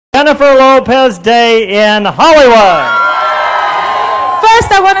Jennifer Lopez Day in Hollywood.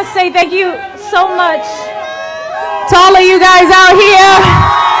 First, I want to say thank you so much to all of you guys out here.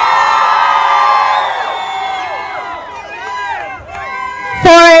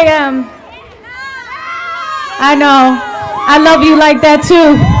 4 a.m. I know. I love you like that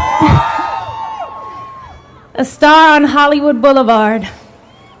too. A star on Hollywood Boulevard.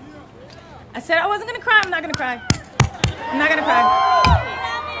 I said I wasn't going to cry. I'm not going to cry. I'm not going to cry.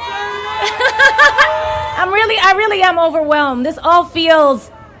 I really am overwhelmed. This all feels,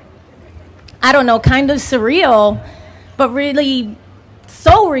 I don't know, kind of surreal, but really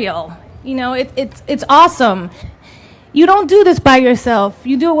so real. You know, it's awesome. You don't do this by yourself.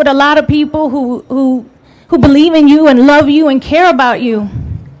 You do it with a lot of people who believe in you and love you and care about you.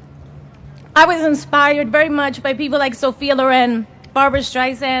 I was inspired very much by people like Sophia Loren, Barbara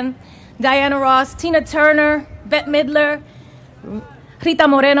Streisand, Diana Ross, Tina Turner, Bette Midler, Rita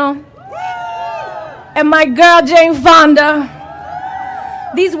Moreno, and my girl Jane Fonda.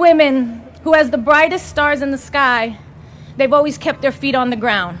 These women who, as the brightest stars in the sky, they've always kept their feet on the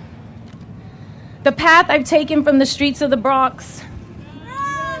ground. The path I've taken from the streets of the Bronx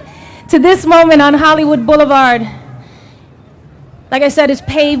to this moment on Hollywood Boulevard, like I said, is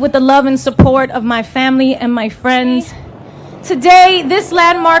paved with the love and support of my family and my friends. Today, this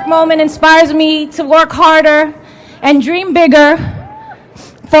landmark moment inspires me to work harder and dream bigger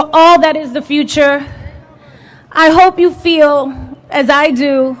for all that is the future. I hope you feel, as I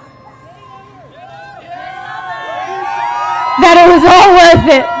do, that it was all worth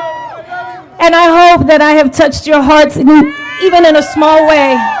it. And I hope that I have touched your hearts, even in a small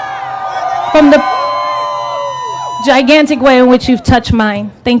way, from the gigantic way in which you've touched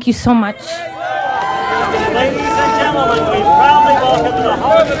mine. Thank you so much. Ladies and gentlemen, we proudly welcome the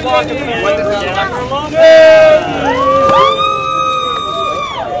Hollywood Walk of Fame, Jennifer Lopez.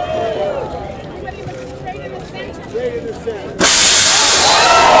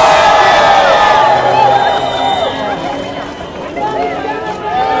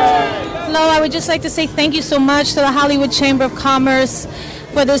 Hello, I would just like to say thank you so much to the Hollywood Chamber of Commerce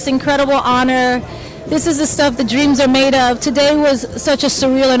for this incredible honor. This is the stuff that dreams are made of. Today was such a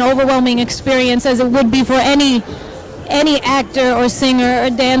surreal and overwhelming experience, as it would be for any actor or singer or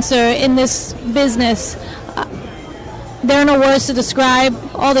dancer in this business. There are no words to describe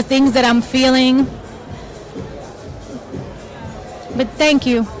all the things that I'm feeling. But thank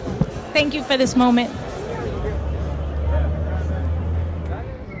you. Thank you for this moment.